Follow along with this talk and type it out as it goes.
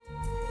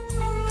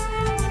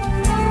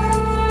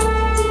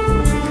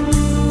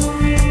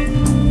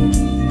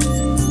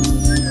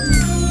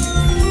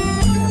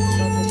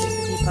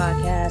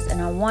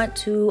want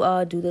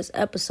to do this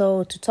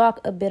episode to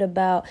talk a bit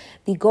about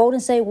the Golden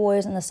State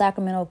Warriors and the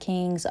Sacramento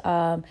Kings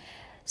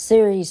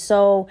series.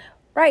 So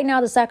right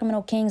now, the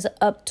Sacramento Kings are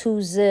up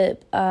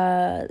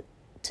 2-0.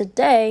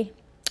 Today,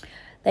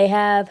 they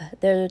have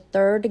their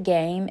third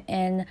game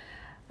in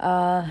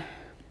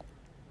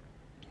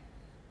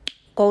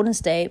Golden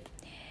State.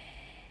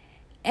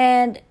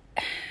 And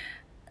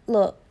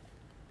look,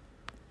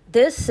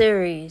 this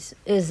series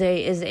is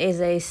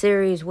a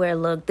series where,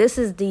 look, this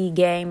is the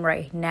game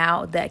right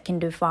now that can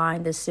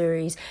define the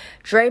series.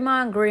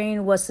 Draymond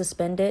Green was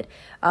suspended.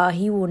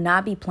 He will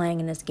not be playing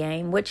in this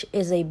game, which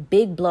is a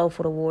big blow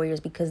for the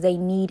Warriors because they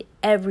need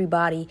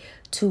everybody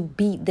to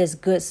beat this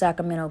good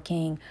Sacramento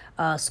King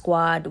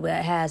squad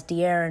that has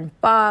De'Aaron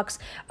Fox,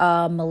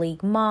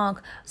 Malik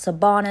Monk,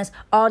 Sabonis.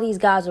 All these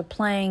guys are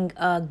playing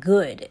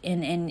good,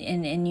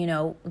 and you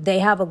know they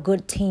have a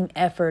good team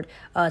effort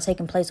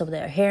taking place over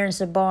there.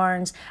 Harrison Barnes.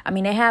 I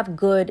mean, they have a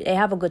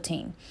good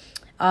team.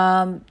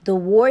 The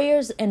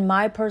Warriors, in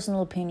my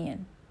personal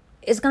opinion,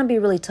 it's going to be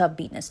really tough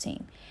beating this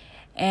team.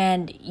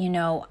 And you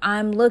know,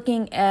 I'm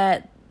looking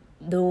at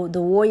the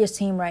Warriors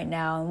team right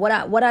now, and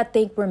what I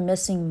think we're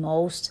missing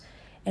most,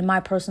 in my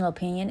personal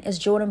opinion, is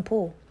Jordan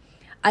Poole.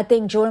 I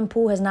think Jordan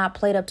Poole has not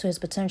played up to his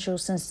potential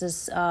since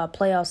this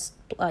playoffs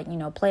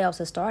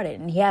has started,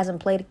 and he hasn't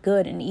played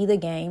good in either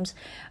games.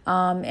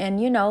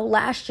 And you know,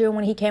 last year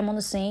when he came on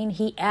the scene,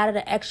 he added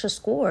an extra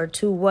score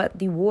to what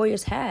the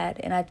Warriors had,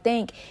 and I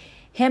think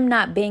him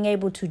not being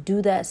able to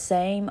do that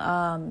same,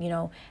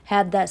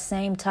 have that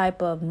same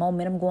type of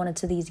momentum going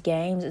into these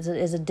games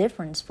is a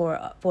difference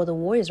for the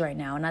Warriors right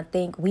now. And I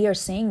think we are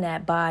seeing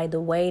that by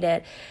the way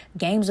that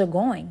games are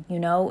going. You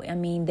know, I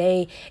mean,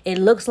 it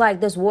looks like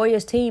this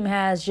Warriors team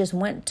has just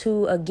went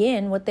to,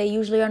 again, what they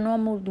usually are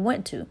normally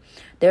went to.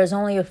 There's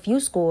only a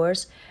few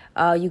scores.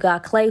 You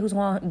got Clay, who's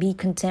going to be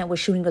content with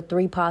shooting a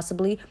 3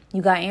 possibly.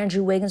 You got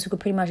Andrew Wiggins, who could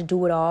pretty much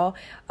do it all.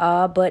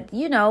 But,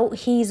 you know,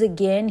 he's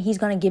going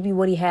to give you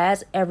what he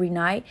has every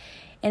night.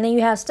 And then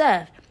you have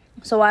Steph.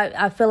 So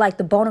I feel like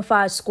the bona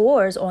fide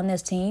scorers on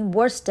this team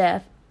were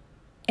Steph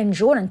and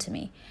Jordan to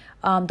me.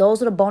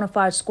 Those are the bona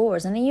fide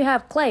scores. And then you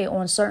have Clay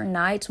on certain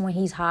nights when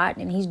he's hot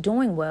and he's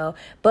doing well.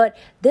 But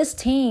this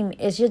team,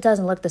 it just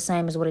doesn't look the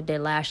same as what it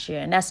did last year.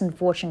 And that's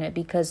unfortunate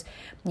because,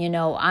 you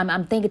know,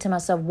 I'm thinking to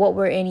myself, what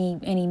were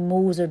any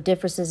moves or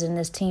differences in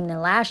this team than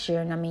last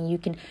year? And I mean, you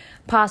can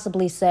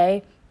possibly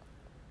say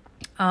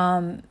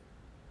nothing.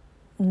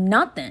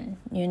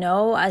 You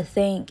know, I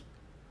think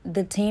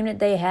the team that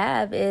they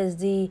have is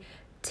the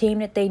team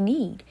that they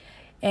need.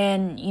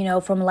 And, you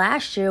know, from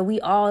last year, we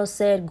all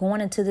said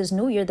going into this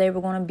new year, they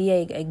were going to be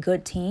a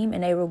good team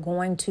and they were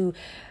going to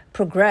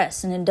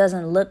progress. And it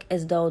doesn't look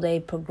as though they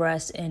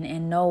progressed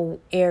in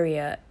no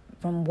area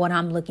from what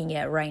I'm looking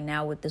at right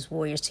now with this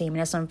Warriors team. And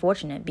that's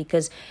unfortunate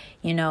because,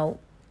 you know,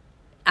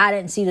 I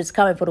didn't see this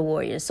coming for the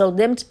Warriors. So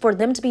for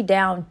them to be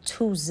down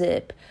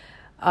 2-0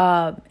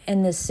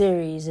 in this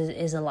series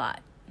is a lot,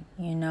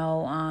 you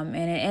know,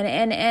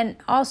 and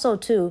also,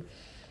 too,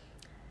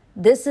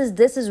 This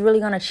is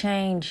really going to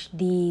change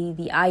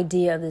the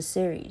idea of this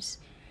series.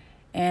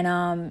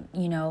 And,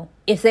 you know,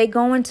 if they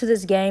go into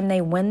this game,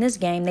 they win this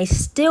game, they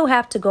still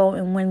have to go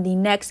and win the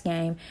next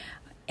game.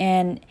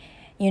 And,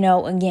 you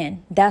know,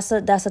 again, that's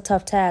a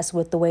tough task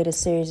with the way the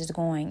series is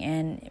going.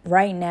 And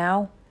right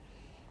now,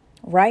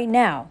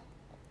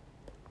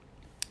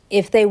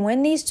 if they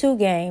win these 2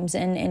 games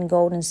in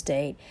Golden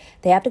State,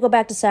 they have to go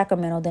back to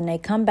Sacramento. Then they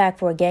come back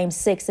for a game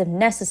 6 if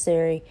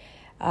necessary,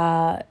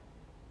 at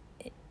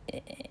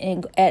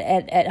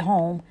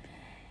home.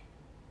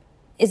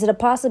 Is it a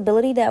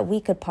possibility that we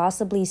could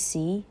possibly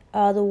see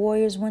the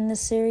Warriors win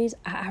this series?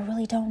 I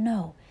really don't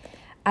know.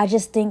 I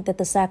just think that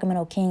the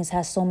Sacramento Kings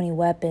has so many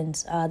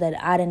weapons that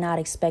I did not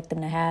expect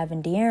them to have.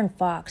 And De'Aaron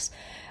Fox,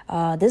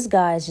 this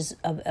guy is just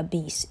a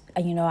beast.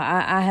 You know,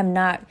 I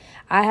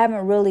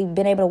haven't really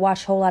been able to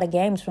watch a whole lot of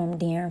games from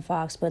De'Aaron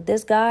Fox, but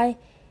this guy,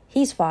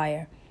 he's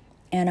fire.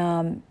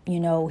 And,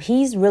 you know,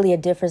 he's really a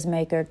difference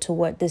maker to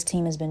what this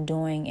team has been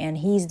doing. And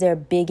he's their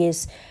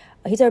biggest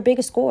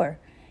scorer.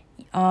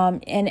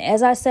 And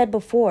as I said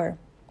before,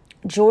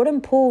 Jordan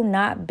Poole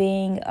not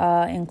being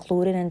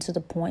included into the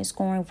point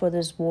scoring for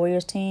this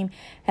Warriors team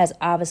has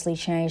obviously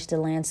changed the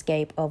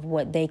landscape of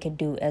what they could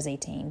do as a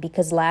team.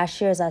 Because last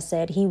year, as I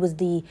said, he was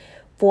the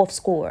 4th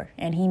scorer,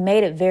 and he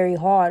made it very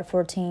hard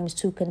for teams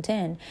to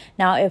contend.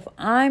 Now, if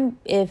I'm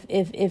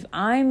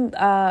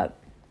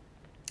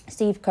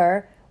Steve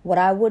Kerr, what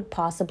I would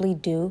possibly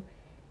do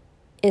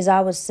is I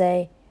would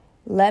say,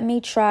 let me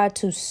try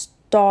to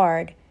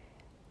start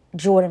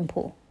Jordan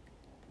Poole.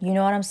 You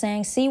know what I'm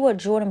saying? See what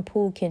Jordan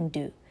Poole can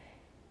do.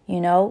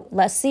 You know,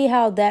 let's see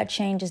how that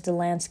changes the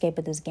landscape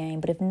of this game.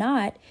 But if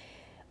not,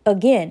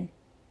 again,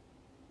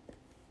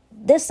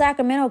 this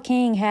Sacramento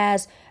Kings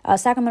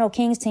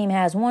team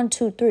has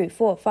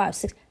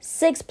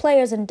 6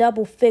 players in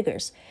double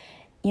figures.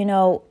 You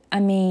know, I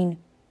mean,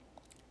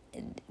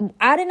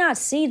 I did not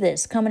see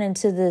this coming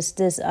into this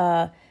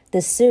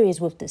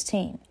series with this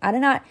team. I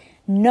did not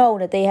know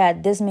that they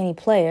had this many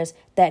players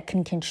that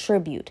can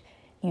contribute.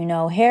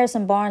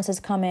 Harrison Barnes has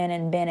come in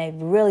and been a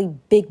really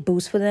big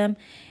boost for them.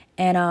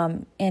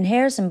 And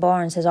Harrison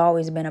Barnes has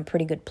always been a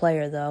pretty good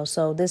player, though.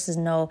 So this is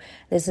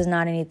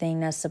not anything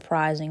that's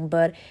surprising.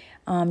 But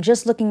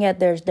just looking at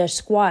their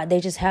squad, they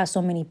just have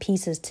so many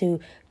pieces to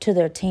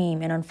their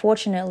team, and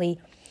unfortunately,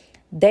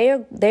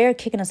 they're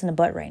kicking us in the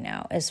butt right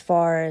now as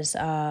far as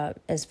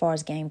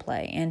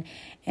gameplay.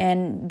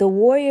 And the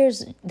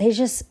Warriors, they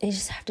just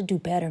have to do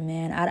better,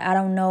 man. I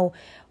don't know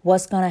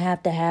what's gonna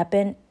have to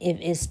happen. If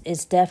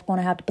is Steph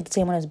gonna have to put the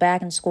team on his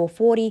back and score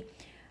 40,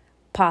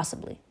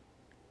 possibly.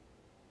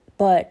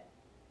 But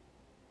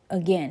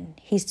again,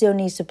 he still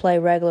needs to play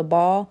regular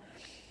ball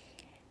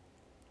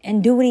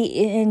and do what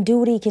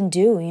he can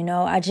do.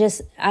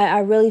 I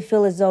really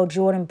feel as though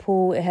Jordan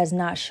Poole has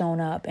not shown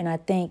up, and I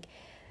think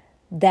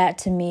that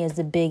to me is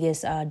the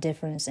biggest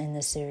difference in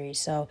this series.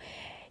 So,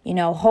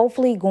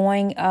 hopefully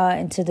going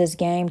into this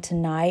game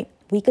tonight,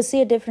 we could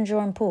see a different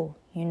Jordan Poole.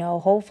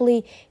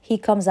 Hopefully he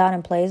comes out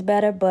and plays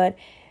better. But,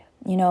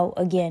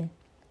 again,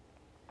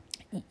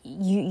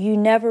 you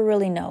never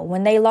really know.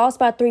 When they lost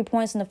by 3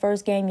 points in the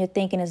first game, you're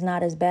thinking it's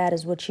not as bad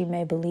as what you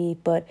may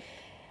believe. But,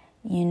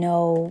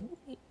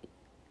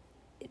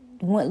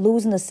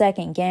 losing the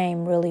second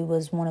game really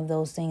was one of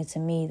those things to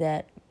me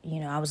that,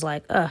 I was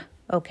like,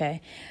 okay.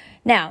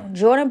 Now,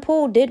 Jordan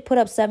Poole did put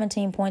up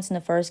 17 points in the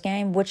first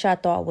game, which I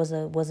thought was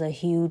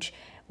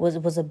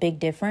a big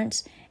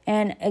difference.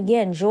 And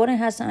again, Jordan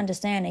has to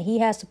understand that he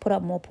has to put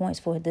up more points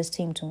for this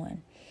team to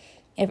win.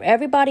 If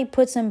everybody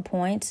puts in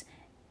points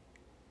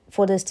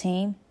for this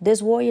team,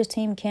 this Warriors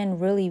team can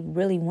really,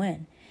 really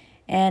win.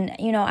 And,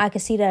 I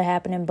could see that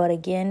happening. But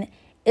again,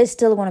 it's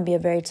still going to be a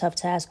very tough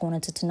task going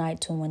into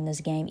tonight to win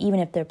this game, even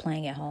if they're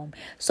playing at home.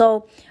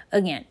 So,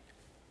 again,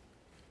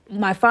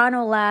 my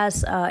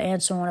last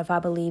answer on if I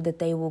believe that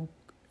they will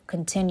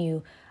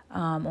continue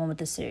on with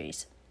the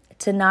series.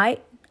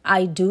 Tonight,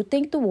 I do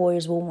think the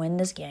Warriors will win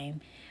this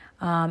game.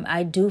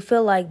 I do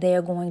feel like they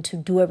are going to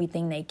do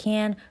everything they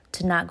can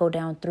to not go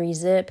down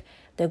 3-0.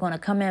 They're going to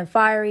come in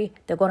fiery.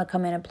 They're going to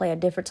come in and play a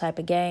different type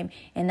of game,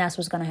 and that's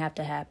what's going to have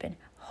to happen.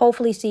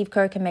 Hopefully, Steve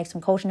Kerr can make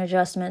some coaching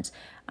adjustments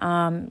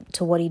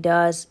to what he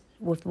does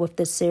with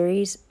this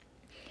series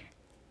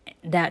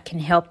that can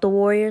help the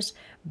Warriors.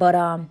 But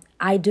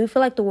I do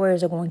feel like the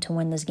Warriors are going to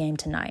win this game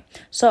tonight.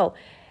 So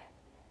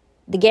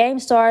the game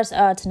starts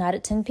tonight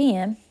at 10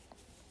 p.m.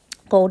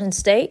 Golden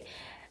State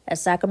at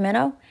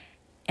Sacramento.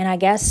 And I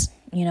guess,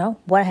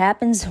 what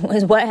happens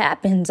is what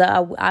happens.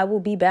 I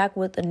will be back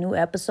with a new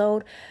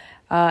episode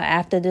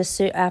after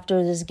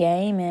this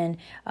game, and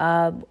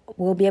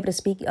we'll be able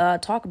to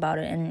talk about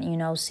it,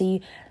 and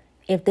see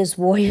if this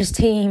Warriors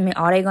team,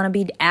 are they going to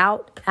be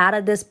out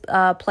of this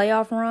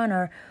playoff run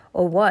or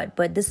what.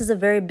 But this is a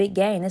very big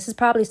game. This is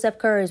probably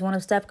one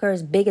of Steph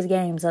Curry's biggest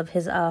games of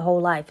his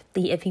whole life.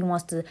 If he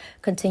wants to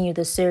continue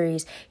this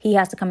series, he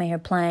has to come in here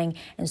playing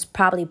and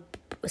probably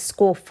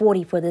score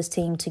 40 for this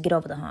team to get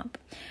over the hump.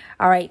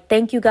 All right.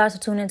 Thank you guys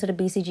for tuning into the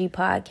BCG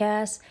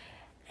podcast.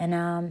 And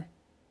I'm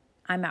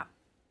out.